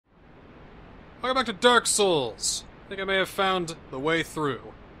Welcome back to Dark Souls. I think I may have found the way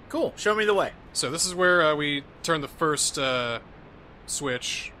through. Cool. Show me the way. So this is where we turned the first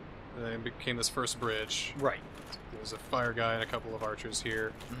switch, and it became this first bridge. Right. There's a fire guy and a couple of archers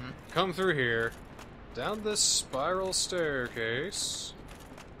here. Mm-hmm. Come through here, down this spiral staircase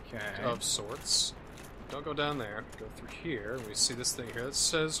of sorts. Don't go down there. Go through here, and we see this thing here that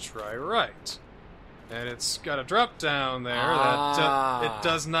says try right. And it's got a drop down there. It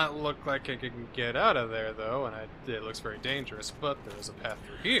does not look like I can get out of there, though, and it looks very dangerous, but there is a path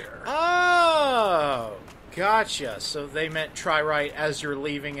through here. Oh! Gotcha. So they meant try right as you're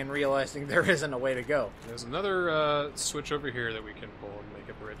leaving and realizing there isn't a way to go. There's another switch over here that we can pull and make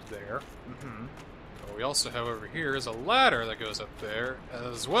a bridge there. Mm-hmm. What we also have over here is a ladder that goes up there,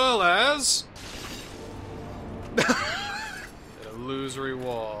 as well as an illusory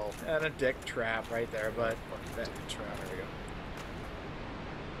wall. And a dick trap right there, but... Dick trap. There we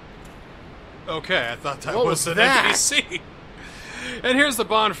go. Okay, I thought that was an that? NPC. And here's the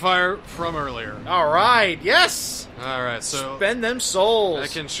bonfire from earlier. Alright, yes! Alright, so... Spend them souls! I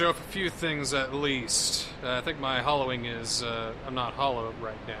can show up a few things at least. I think my hollowing is... I'm not hollow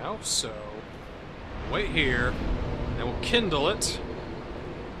right now, so... Wait here, and we'll kindle it.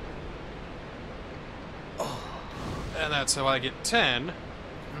 And that's how I get 10.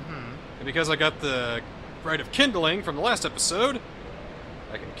 Mm-hmm. And because I got the right of kindling from the last episode,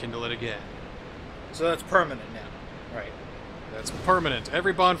 I can kindle it again. So that's permanent now. Right. That's permanent.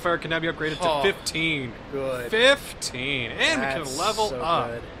 Every bonfire can now be upgraded to 15. Good. 15. And That's we can level so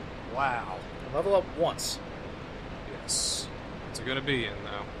up. good. Wow. Level up once. Yes. What's it going to be in,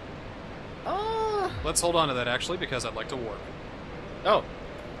 though? Ah. Let's hold on to that, actually, because I'd like to warp. Oh.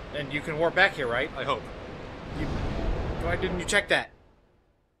 And you can warp back here, right? I hope. Why didn't you check that?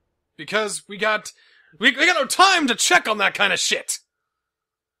 Because we got no time to check on that kind of shit.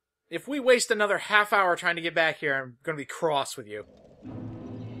 If we waste another half hour trying to get back here, I'm going to be cross with you.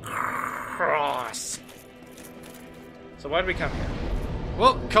 Cross. So why did we come here?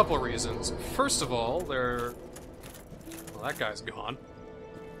 Well, a couple of reasons. First of all, well, that guy's gone.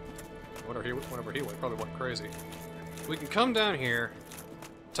 Whenever he went, probably went crazy. We can come down here,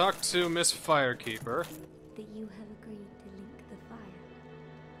 talk to Miss Firekeeper. That you have agreed to link the fire.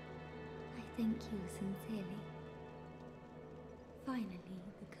 I thank you sincerely. Finally,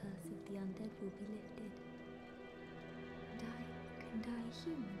 the curse of the undead will be lifted. And I can die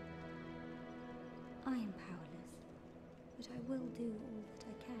human. I am powerless, but I will do all that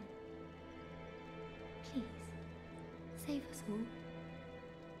I can. Please, save us all.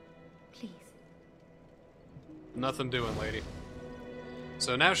 Please. Nothing doing, lady.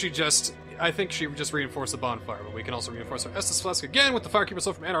 So now I think she just reinforced the bonfire, but we can also reinforce our Estus Flask again with the Firekeeper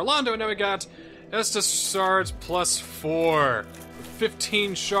Soul from Anor Londo, and now we got Estus Shards plus 4.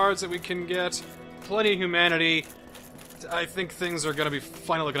 15 shards that we can get. Plenty of humanity. I think things are gonna be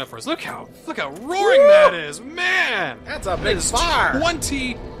finally looking up for us. Look how roaring that is, man! That's a big fire!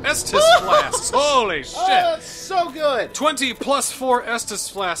 20 Estus Flasks. Holy shit! Oh, that's so good! 20 plus 4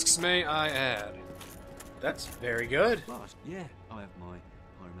 Estus Flasks, may I add. That's very good. Yeah, I have my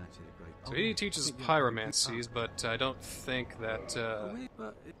pyromancy upgrade. So he teaches pyromancies, but I don't think that,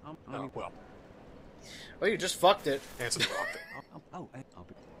 well. Well, you just fucked it. Answer the wrong thing. I'll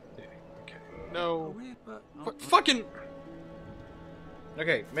be... Yeah, okay. No. but... Fucking...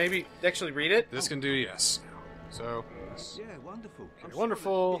 Okay, maybe actually read it? This can do yes. So, Yeah, wonderful. okay,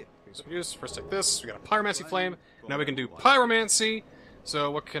 wonderful. Use. First take this. We got a pyromancy flame. Now we can do pyromancy. So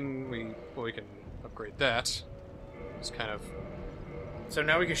what can we... Well, we can upgrade that. It's kind of... So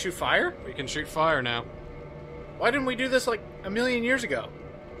now we can shoot fire? We can shoot fire now. Why didn't we do this like a million years ago?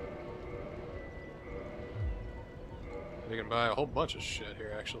 We can buy a whole bunch of shit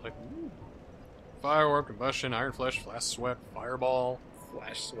here, actually. Fire orb, combustion, iron flesh, flash sweat, fireball.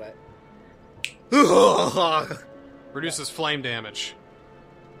 Flash sweat. Reduces flame damage.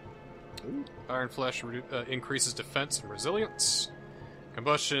 Iron flesh increases defense and resilience.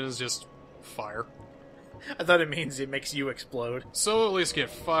 Combustion is just fire. I thought it means it makes you explode. So we'll at least get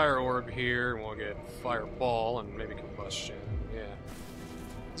fire orb here, and we'll get fireball and maybe combustion. Yeah.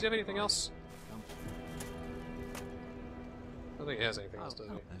 Does he have anything else? I don't think he has anything else, does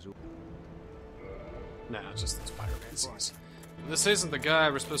he? Nah, it's just these pyromancies. This isn't the guy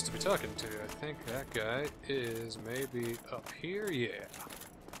we're supposed to be talking to. I think that guy is maybe up here. Yeah.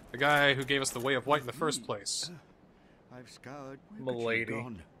 The guy who gave us the Way of White in the first place. I've scoured. Milady.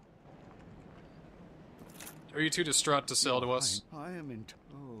 Are you too distraught to sell to us? I am in...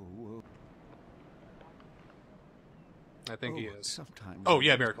 Oh, I think he is. Sometimes. Oh,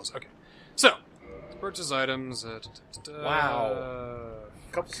 yeah, miracles. Okay. So, purchase items. Wow.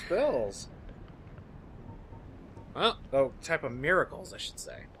 Couple spells. Well, Oh, type of miracles, I should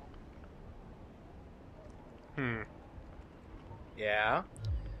say. Yeah?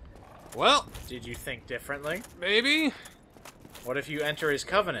 well, Did you think differently? maybe. What if you enter his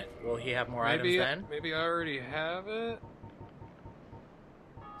covenant? Will he have more items then? Maybe I already have it.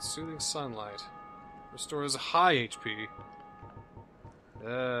 Soothing sunlight restores high HP.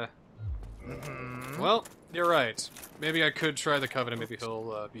 Well, you're right. Maybe I could try the covenant. Maybe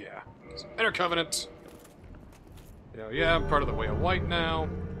he'll, yeah. So, enter covenant. You know, yeah, I'm part of the Way of White now.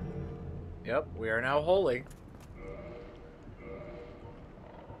 Yep, we are now holy.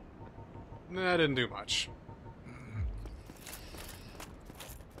 Nah, didn't do much.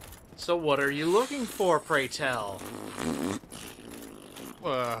 So what are you looking for, pray tell?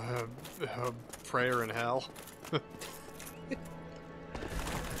 Prayer in hell.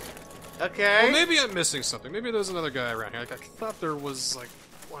 Okay. Well, maybe I'm missing something. Maybe there's another guy around here. Like, I thought there was, like,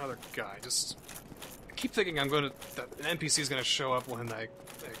 one other guy. Just... I keep thinking that an NPC's gonna show up when I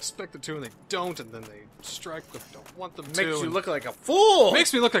expect it to, and they don't, and then they strike when I don't want them to. Makes you look like a fool!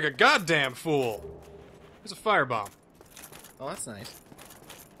 Makes me look like a goddamn fool! There's a firebomb. Oh, that's nice.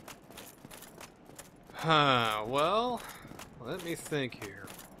 Huh, well... Let me think here.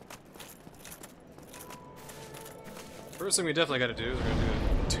 First thing we definitely gotta do is we're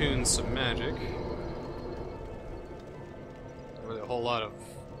gonna tune some magic. Not really a whole lot of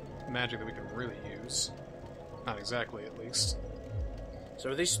magic that we can really use. Not exactly, at least. So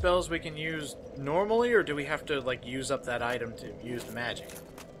are these spells we can use normally, or do we have to, like, use up that item to use the magic?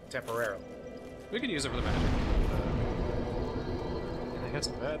 Temporarily. We can use it for the magic. And I got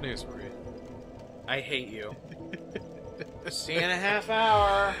some bad news for you. I hate you. See you in a half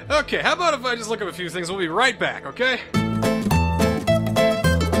hour. Okay, how about if I just look up a few things? We'll be right back, okay?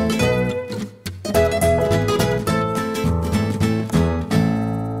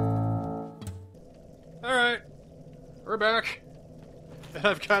 Alright. We're back. And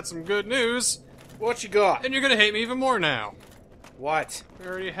I've got some good news. What you got? And you're gonna hate me even more now. What? We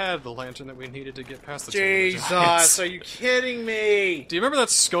already had the lantern that we needed to get past the Tomb of the Jesus, Giants. are you kidding me? Do you remember that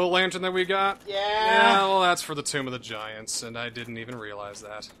skull lantern that we got? Yeah. Yeah, well, that's for the Tomb of the Giants, and I didn't even realize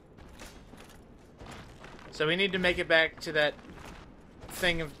that. So we need to make it back to that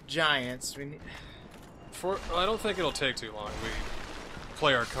thing of giants. We need... Well, I don't think it'll take too long. We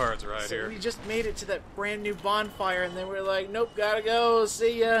play our cards right So here. we just made it to that brand new bonfire, and then we're like, nope, gotta go,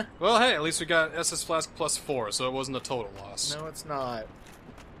 see ya. Well, hey, at least we got SS Flask +4, so it wasn't a total loss. No, it's not.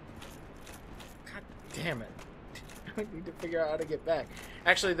 God damn it. We need to figure out how to get back.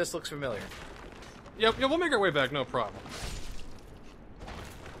 Actually, this looks familiar. Yep, yeah, we'll make our way back, no problem.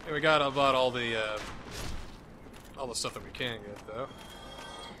 And we got about all the stuff that we can get, though.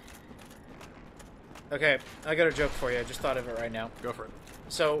 Okay, I got a joke for you. I just thought of it right now. Go for it.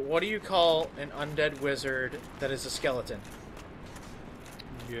 So, what do you call an undead wizard that is a skeleton?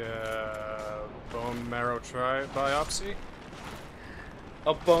 Yeah, bone marrow biopsy?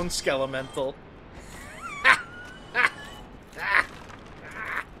 A bone skelemental.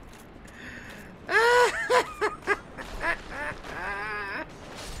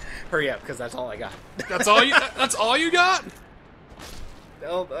 Hurry up, because that's all I got. That's all you? That's all you got?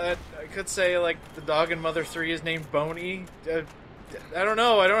 Well, I could say, like, the dog in Mother 3 is named Boney. I don't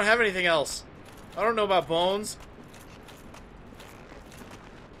know. I don't have anything else. I don't know about bones.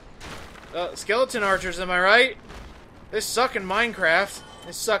 Skeleton archers, am I right? They suck in Minecraft.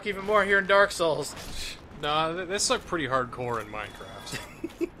 They suck even more here in Dark Souls. Nah, they suck pretty hardcore in Minecraft.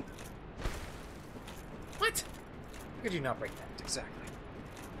 What? How could you not break that? Exactly.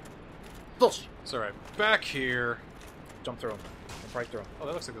 Bullshit. It's alright. Back here. Jump through them. Jump right through them. Oh,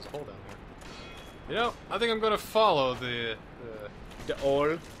 that looks like there's a hole down there. You know, I think I'm gonna follow the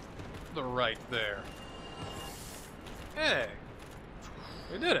right there. Hey!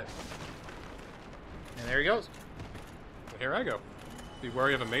 We did it. And there he goes. And here I go. Be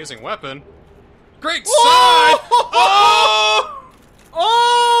wary of amazing weapon. Great Whoa! side! Oh!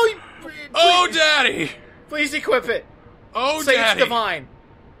 Oh! Oh, daddy! Please equip it. Oh, Say daddy! it's divine.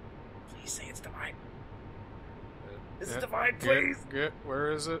 Please say it's divine. It's Yeah, divine, good, please. Good.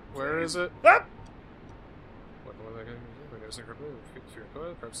 Where is it? Where is it? Ah! What am I gonna do?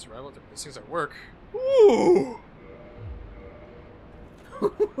 Perhaps survival. These things at work. Ooh!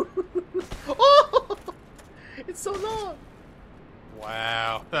 Oh! It's so long.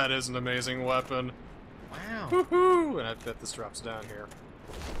 Wow, that is an amazing weapon. Wow. Woohoo! And I bet this drops down here.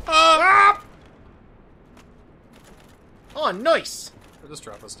 Ah! Oh, nice. Where'd this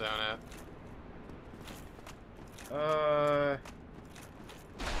drop us down at?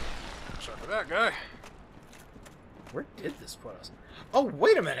 Shot for that guy. Where did this put us? Oh,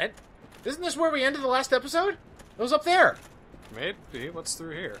 wait a minute. Isn't this where we ended the last episode? was up there. Maybe. What's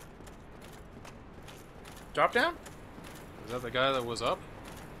through here? Drop down? Is that the guy that was up?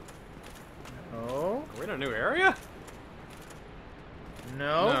 Oh. Are we in a new area?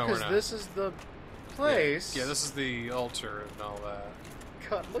 No, No, we're because not. this is the place. Yeah, this is the altar and all that.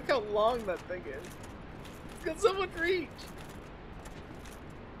 God, look how long that thing is. It's got so much reach.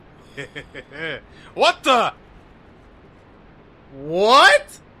 What the?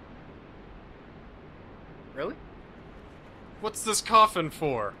 What? Really? What's this coffin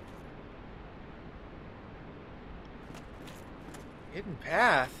for? Hidden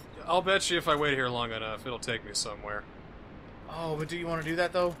path? I'll bet you if I wait here long enough, it'll take me somewhere. Oh, but do you want to do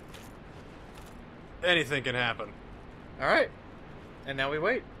that, though? Anything can happen. Alright. And now we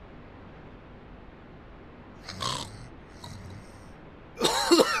wait.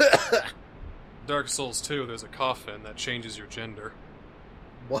 Dark Souls 2, there's a coffin that changes your gender.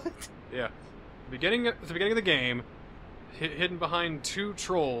 What? Yeah. At the beginning of the game, hidden behind two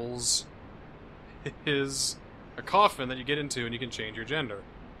trolls is a coffin that you get into and you can change your gender.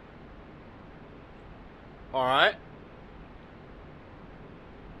 Alright.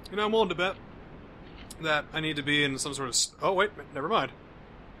 You know, I'm willing to bet that I need to be in some sort of... Oh, wait, never mind.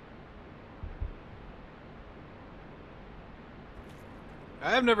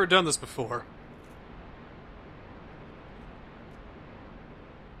 I have never done this before.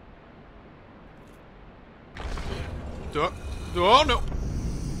 Oh, no!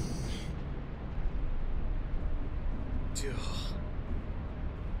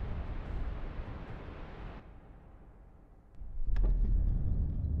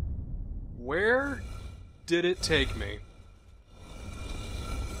 Where did it take me?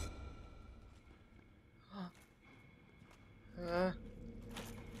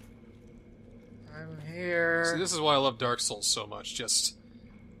 I'm here. See, this is why I love Dark Souls so much. Just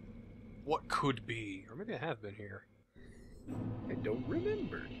what could be, or maybe I have been here. I don't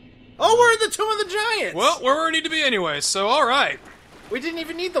remember. Oh, we're in the Tomb of the Giants! Well, we're where we need to be anyway. So, all right. We didn't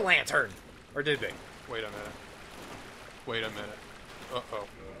even need the lantern. Or did we? Wait a minute. Wait a minute. Uh-oh.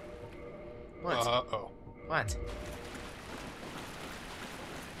 What? Uh-oh. What?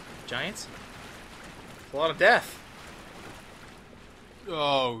 Giants? It's a lot of death.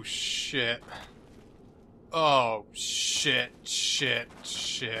 Oh, shit. Oh, shit, shit,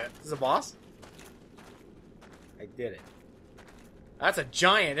 shit. This is a boss? I did it. That's a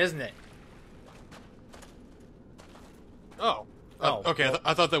giant, isn't it? Oh. Oh, Okay, well-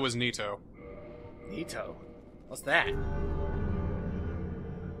 I thought that was Nito. Nito. What's that?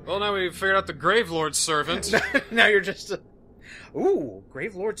 Well, now we've figured out the Gravelord's servant. Now you're just a... Ooh,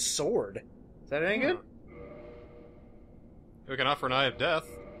 Gravelord's sword. Is that any good? We can offer an Eye of Death.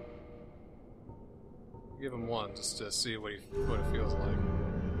 Give him one, just to see what it feels like.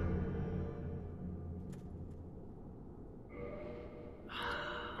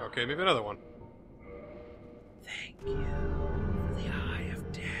 Okay, maybe another one. Thank you for the Eye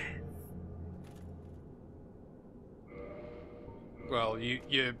of Death. Well, you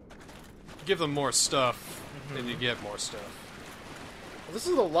give them more stuff, and you get more stuff. Well, this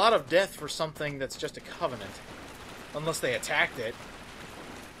is a lot of death for something that's just a covenant. Unless they attacked it.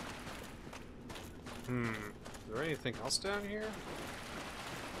 Is there anything else down here?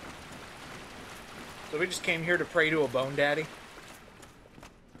 So we just came here to pray to a bone daddy?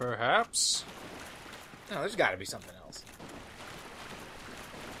 Perhaps? No, there's got to be something else.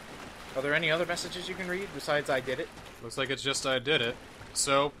 Are there any other messages you can read besides I did it? Looks like it's just I did it.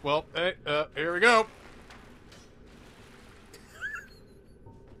 So, well, hey, here we go.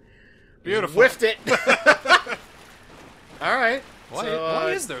 Beautiful. Whiffed it! Alright.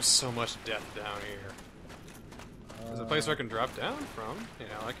 Why is there so much death down here? Is there a place where I can drop down from? You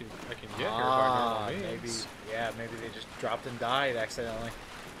know, I can get here by normal maybe. means. Yeah, maybe they just dropped and died accidentally.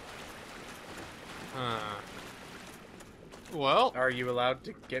 Well, Are you allowed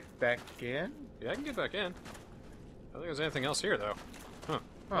to get back in? yeah, I can get back in. I don't think there's anything else here, though. Huh.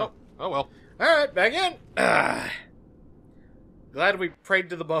 Huh. Oh well. Alright, back in! Glad we prayed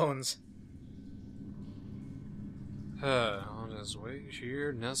to the bones. I'll just wait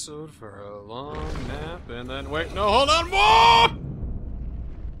here, nestled for a long nap, and then wait. No, hold on, more!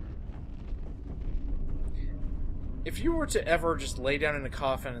 If you were to ever just lay down in a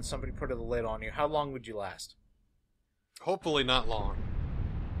coffin and somebody put a lid on you, how long would you last? Hopefully not long.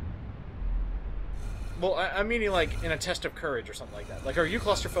 Well, I mean, like, in a test of courage or something like that. Like, are you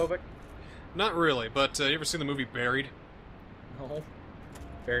claustrophobic? Not really, but you ever seen the movie Buried? No.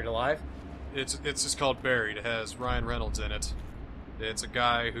 Buried alive? It's just called Buried. It has Ryan Reynolds in it. It's a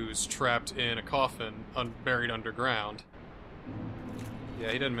guy who's trapped in a coffin, buried underground. Yeah,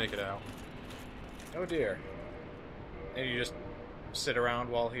 he didn't make it out. Oh dear. And you just sit around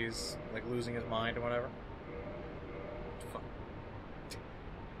while he's like losing his mind or whatever. Fuck.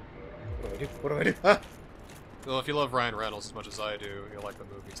 What do I do? What do I do? Huh? Well, if you love Ryan Reynolds as much as I do, you'll like the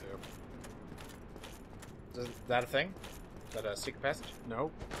movie too. Is that a thing? Is that a secret passage?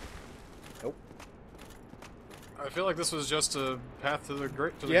 Nope. Nope. I feel like this was just a path to the Yeah,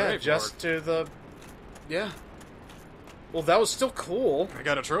 graveyard. just to the. Yeah. Well, that was still cool. I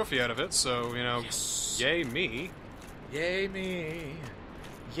got a trophy out of it, so you know, Yes. yay me. Yay me.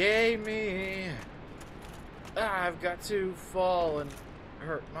 Yay me. I've got to fall and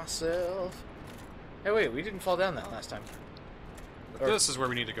hurt myself. Hey, wait, we didn't fall down that last time. But this is where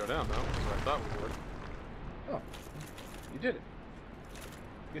we need to go down, though. That's what I thought we would. Oh, you did it.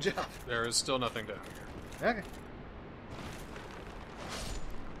 Good job. There is still nothing down here. Okay.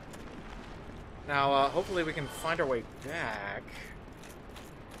 Now, hopefully we can find our way back.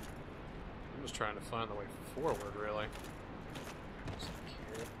 I'm just trying to find the way forward, really.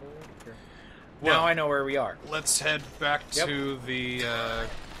 Now Well, I know where we are. let's head back Yep. to the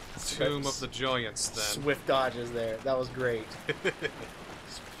Tomb of the Giants, then. Swift dodges there. That was great.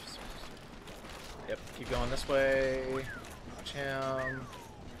 Yep, keep going this way. Watch him.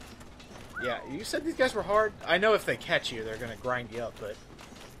 Yeah, you said these guys were hard. I know if they catch you, they're going to grind you up, but...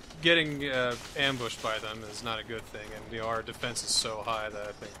 Getting ambushed by them is not a good thing, and you know, our defense is so high that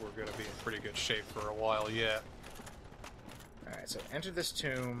I think we're going to be in pretty good shape for a while yet. Alright, so enter this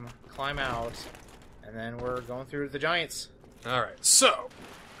tomb, climb out, and then we're going through the giants. Alright, so,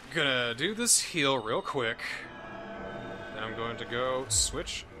 gonna do this heal real quick. Then I'm going to go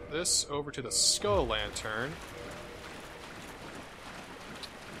switch this over to the Skull Lantern.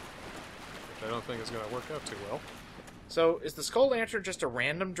 Which I don't think is going to work out too well. So, is the Skull Lantern just a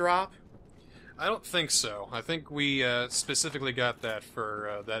random drop? I don't think so. I think we specifically got that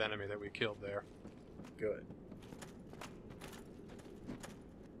for that enemy that we killed there. Good.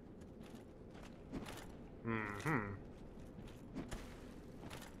 Mm-hmm.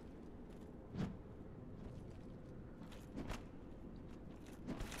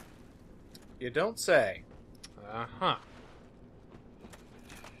 You don't say. Uh-huh.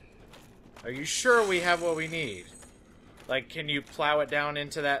 Are you sure we have what we need? Like, can you plow it down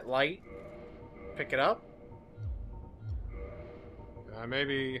into that light? Pick it up?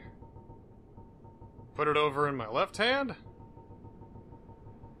 Maybe put it over in my left hand?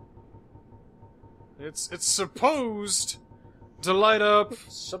 It's supposed to light up.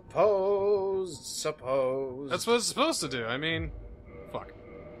 Suppose. That's what it's supposed to do. I mean, fuck.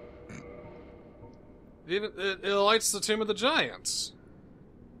 Even it lights the Tomb of the Giants.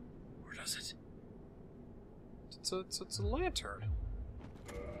 Where does it? It's a lantern.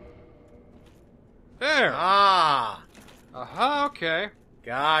 There. Ah, Aha. Okay.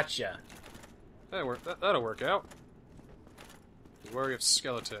 gotcha. That'll work out. Worry of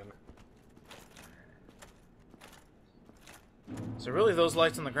skeleton. So really those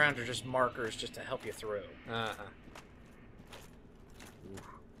lights on the ground are just markers just to help you through. Uh-huh.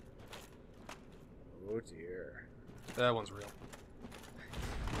 Oh dear. That one's real.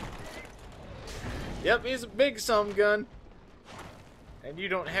 Yep, he's a big some gun. And you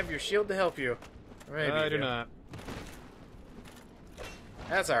don't have your shield to help you. Or maybe I you do not.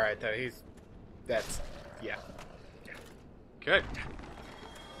 That's alright though, yeah. Okay.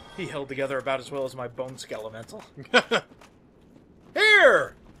 He held together about as well as my bone skelemental.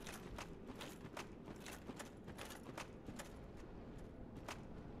 Here!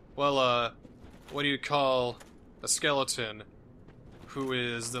 Well, what do you call a skeleton who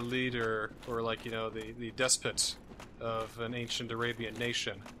is the leader, or like, you know, the despot of an ancient Arabian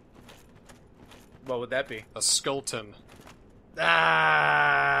nation? What would that be? A skulton.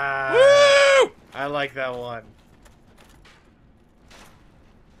 Ah! Woo! I like that one.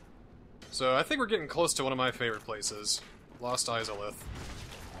 So I think we're getting close to one of my favorite places. Lost Izalith.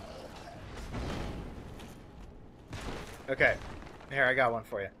 Okay. Here, I got one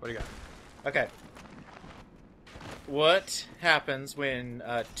for you. What do you got? Okay. What happens when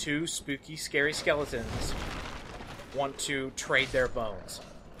two spooky, scary skeletons want to trade their bones?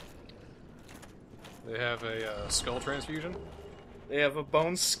 They have a skull transfusion? They have a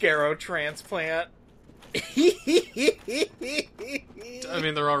bone scaro transplant. I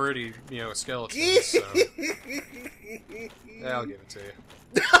mean, they're already, you know, skeletons, so... Yeah, I'll give it to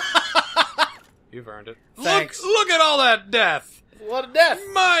you. You've earned it. Thanks. Look at all that death! A lot of death.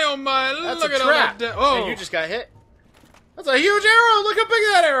 My, oh my, That's look a at all trap. that death. Oh! And you just got hit. That's a huge arrow. Look how big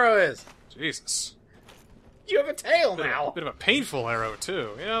that arrow is. Jesus. You have a tail Bit now. of a painful arrow, too,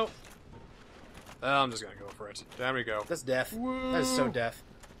 you know? I'm just gonna go for it. There we go. That's death. Woo. That is so death.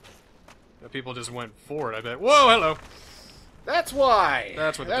 The people just went for it, I bet. Whoa, hello! That's why.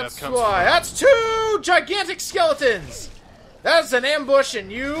 That's where the That's death comes why. from. That's 2 gigantic skeletons. That's an ambush,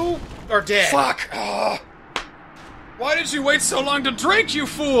 and you are dead. Fuck! Why did you wait so long to drink, you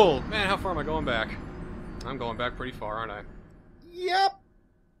fool? Man, how far am I going back? I'm going back pretty far, aren't I? Yep.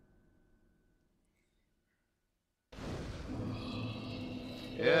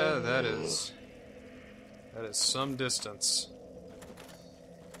 Yeah, that is some distance.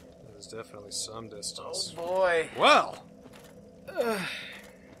 That is definitely some distance. Oh boy. Well,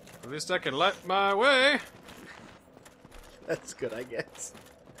 at least I can light my way. That's good, I guess.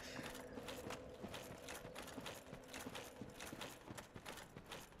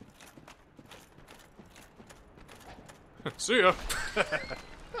 See ya.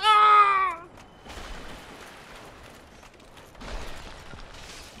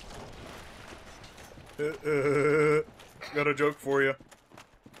 Got a joke for you.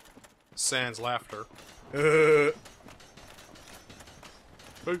 Sans laughter.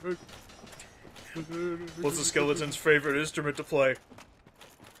 What's the skeleton's favorite instrument to play?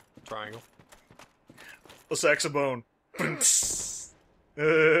 Triangle. A saxophone. This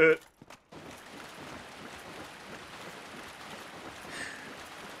is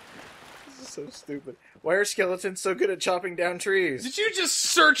so stupid. Why are skeletons so good at chopping down trees? Did you just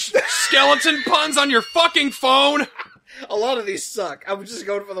search skeleton puns on your fucking phone? A lot of these suck. I'm just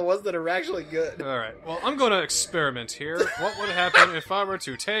going for the ones that are actually good. Alright, well, I'm going to experiment here. What would happen if I were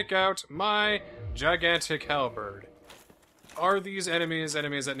to take out my gigantic halberd? Are these enemies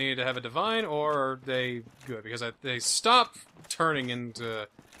that need to have a divine, or are they good? Because they stop turning into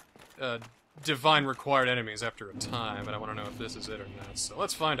divine required enemies after a time, and I want to know if this is it or not. So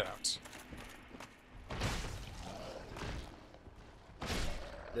let's find out.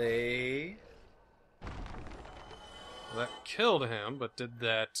 They... That killed him, but did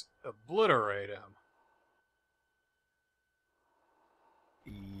that obliterate him?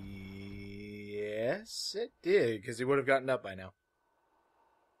 Yes, it did, because he would have gotten up by now.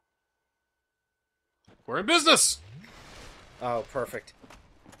 We're in business! Oh, perfect.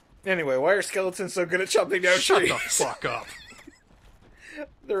 Anyway, why are skeletons so good at chopping down Shut trees? the fuck up.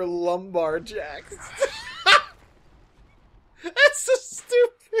 They're lumbar jacks. That's so stupid.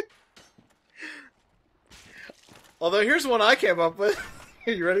 Although, here's one I came up with.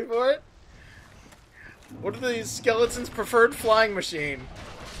 Are you ready for it? What are the skeletons' preferred flying machine?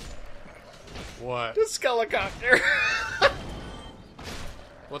 What? A skelecopter.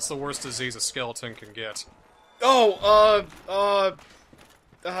 What's the worst disease a skeleton can get? Oh,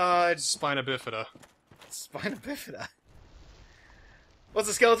 Spina bifida. Spina bifida. What's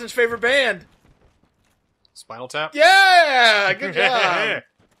the skeleton's favorite band? Spinal tap? Yeah! Good job!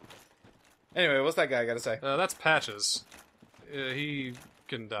 Anyway, what's that guy got to say? That's Patches. He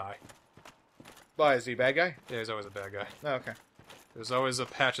can die. Why, is he a bad guy? Yeah, he's always a bad guy. Oh, okay. There's always a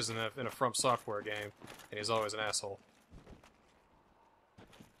Patches in a From Software game, and he's always an asshole.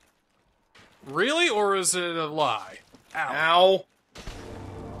 Really? Or is it a lie? Ow! Ow.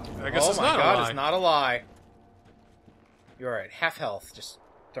 I guess it's not a lie. It's not a lie. You're alright. Half health. Just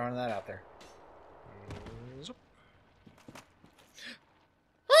throwing that out there. Zoop.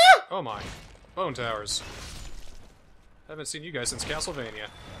 Oh my. Bone towers. Haven't seen you guys since Castlevania.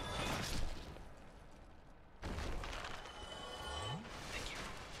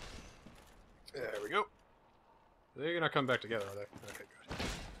 There we go. They're gonna come back together, are they? Okay,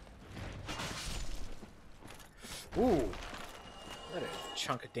 good. Ooh. That is a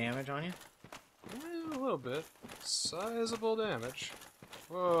chunk of damage on you. Well, a little bit. Sizable damage.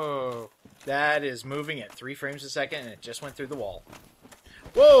 Whoa. That is moving at 3 frames a second, and it just went through the wall.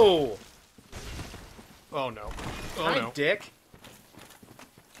 Whoa! Oh no. Oh Hi, no. dick.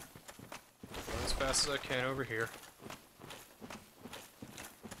 Going as fast as I can over here.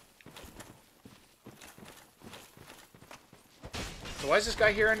 So why is this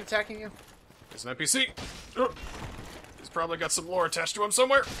guy here and attacking you? He's an NPC. He's probably got some lore attached to him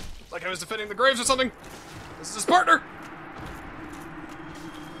somewhere. Like I was defending the graves or something. This is his partner.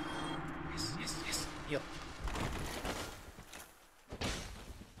 Yes, yes, yes. Heal.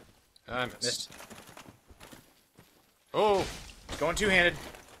 I missed. Missed. Oh, Going two-handed.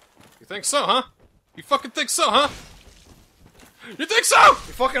 you think so, huh? You fucking think so, huh? You think so?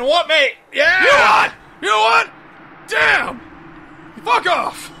 You fucking what, mate? Yeah! You what? You what? Damn! Fuck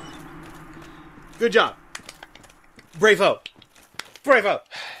off! Good job. Bravo. Bravo.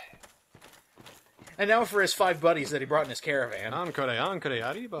 And now for his 5 buddies that he brought in his caravan. Ankare,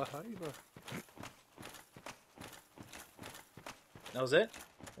 arriba, arriba. That was it?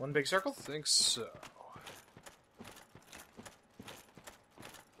 One big circle? Think so.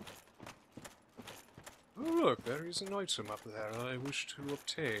 Oh, look, there is an item up there I wish to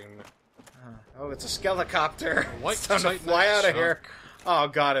obtain. Oh, it's a skelecopter. White It's time to Titanite fly out of here. chunk. Oh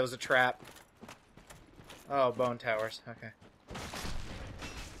god, it was a trap. Oh, bone towers. Okay.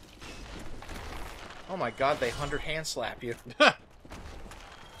 Oh my god, they 100 hand slap you.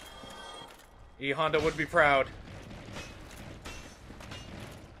 E Honda would be proud.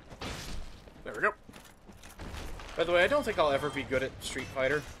 There we go. By the way, I don't think I'll ever be good at Street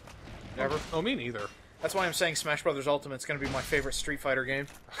Fighter. Never. Oh, me neither. That's why I'm saying Smash Bros. Ultimate's going to be my favorite Street Fighter game.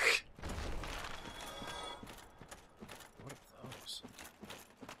 What are those?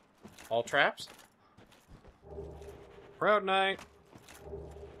 All traps? Proud Knight.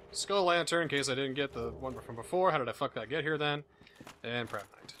 Skull Lantern, in case I didn't get the one from before. How did I fuck that get here then? And Proud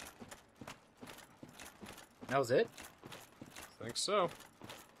Knight. That was it? I think so.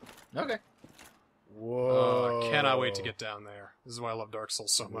 Okay. Oh, Whoa. I cannot wait to get down there. This is why I love Dark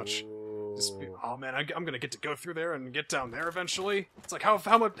Souls so much. Whoa. Oh man, I'm gonna get to go through there and get down there eventually. It's like, how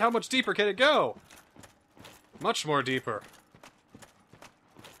much deeper can it go? Much more deeper.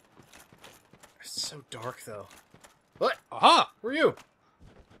 It's so dark, though. What? Aha! Who are you?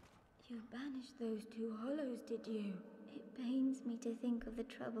 You banished those two hollows, did you? It pains me to think of the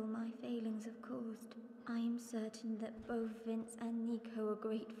trouble my failings have caused. I am certain that both Vince and Nico are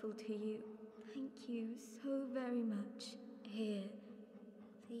grateful to you. Thank you so very much. Here,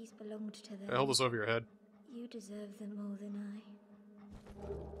 these belonged to them. I hold this over your head. You deserve them more than I.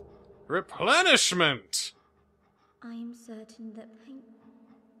 Replenishment! I am certain that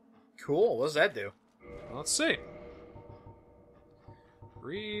Cool. What does that do? Let's see.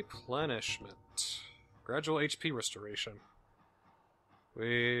 Replenishment. Gradual HP restoration.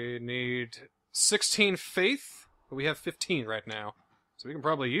 We need 16 faith, but we have 15 right now. So we can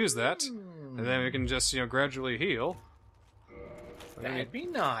probably use that. And then we can just, gradually heal. That'd be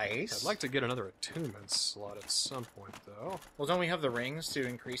nice. I'd like to get another attunement slot at some point, though. Well, don't we have the rings to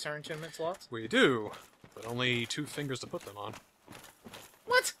increase our attunement slots? We do, but only 2 fingers to put them on.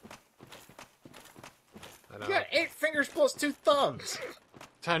 What? I know. You got 8 fingers plus 2 thumbs.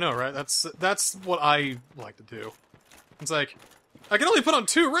 I know, right? That's what I like to do. It's like, I can only put on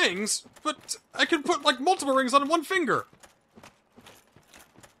 2 rings, but I can put, multiple rings on 1 finger.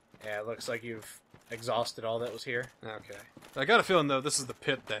 Yeah, it looks like you've exhausted all that was here. Okay. I got a feeling, though, this is the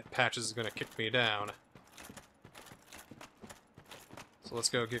pit that Patches is going to kick me down. So let's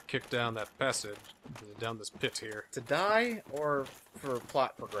go get kicked down that passage, down this pit here. To die, or for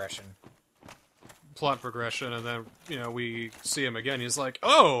plot progression? Plot progression, and then, we see him again. He's like,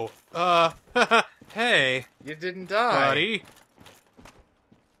 oh, hey, You didn't die. buddy.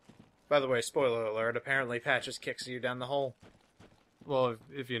 By the way, spoiler alert, apparently Patches kicks you down the hole. Well,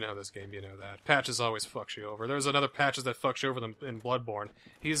 if you know this game, you know that. Patches always fucks you over. There's another Patches that fucks you over them in Bloodborne.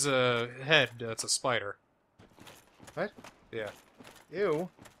 He's a head that's a spider. What? Yeah. Ew.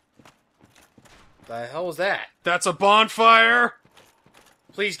 The hell was that? That's a bonfire!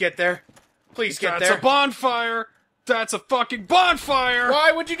 Please get there. Please get That's there. a bonfire! That's a fucking bonfire!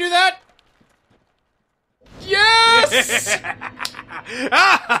 Why would you do that? Yes!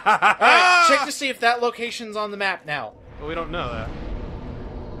 Alright, check to see if that location's on the map now. Well, we don't know that.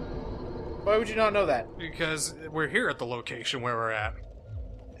 Why would you not know that? Because we're here at the location where we're at.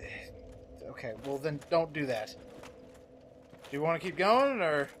 Okay, well then don't do that. Do you want to keep going,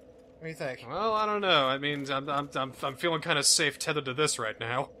 or what do you think? Well, I don't know. I mean, I'm feeling kind of safe tethered to this right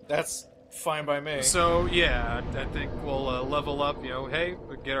now. That's fine by me. So, yeah, I think we'll level up, hey,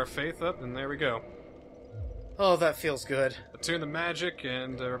 get our faith up, and there we go. Oh, that feels good. Attune the magic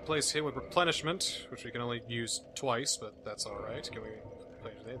and replace hit with replenishment, which we can only use twice, but that's alright. Can we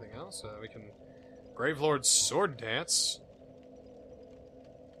play with anything else? We can... Gravelord's Sword Dance.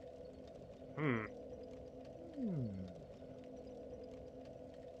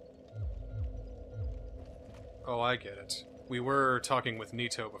 Oh, I get it. We were talking with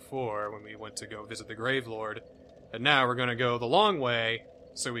Nito before when we went to go visit the Gravelord, and now we're gonna go the long way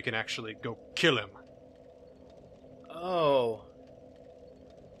so we can actually go kill him. Oh.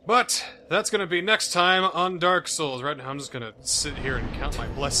 But that's gonna be next time on Dark Souls. Right now I'm just gonna sit here and count my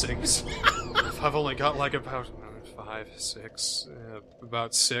blessings. I've only got about 5, 6,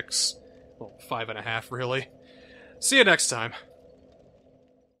 about 6. Well, 5.5 really. See you next time.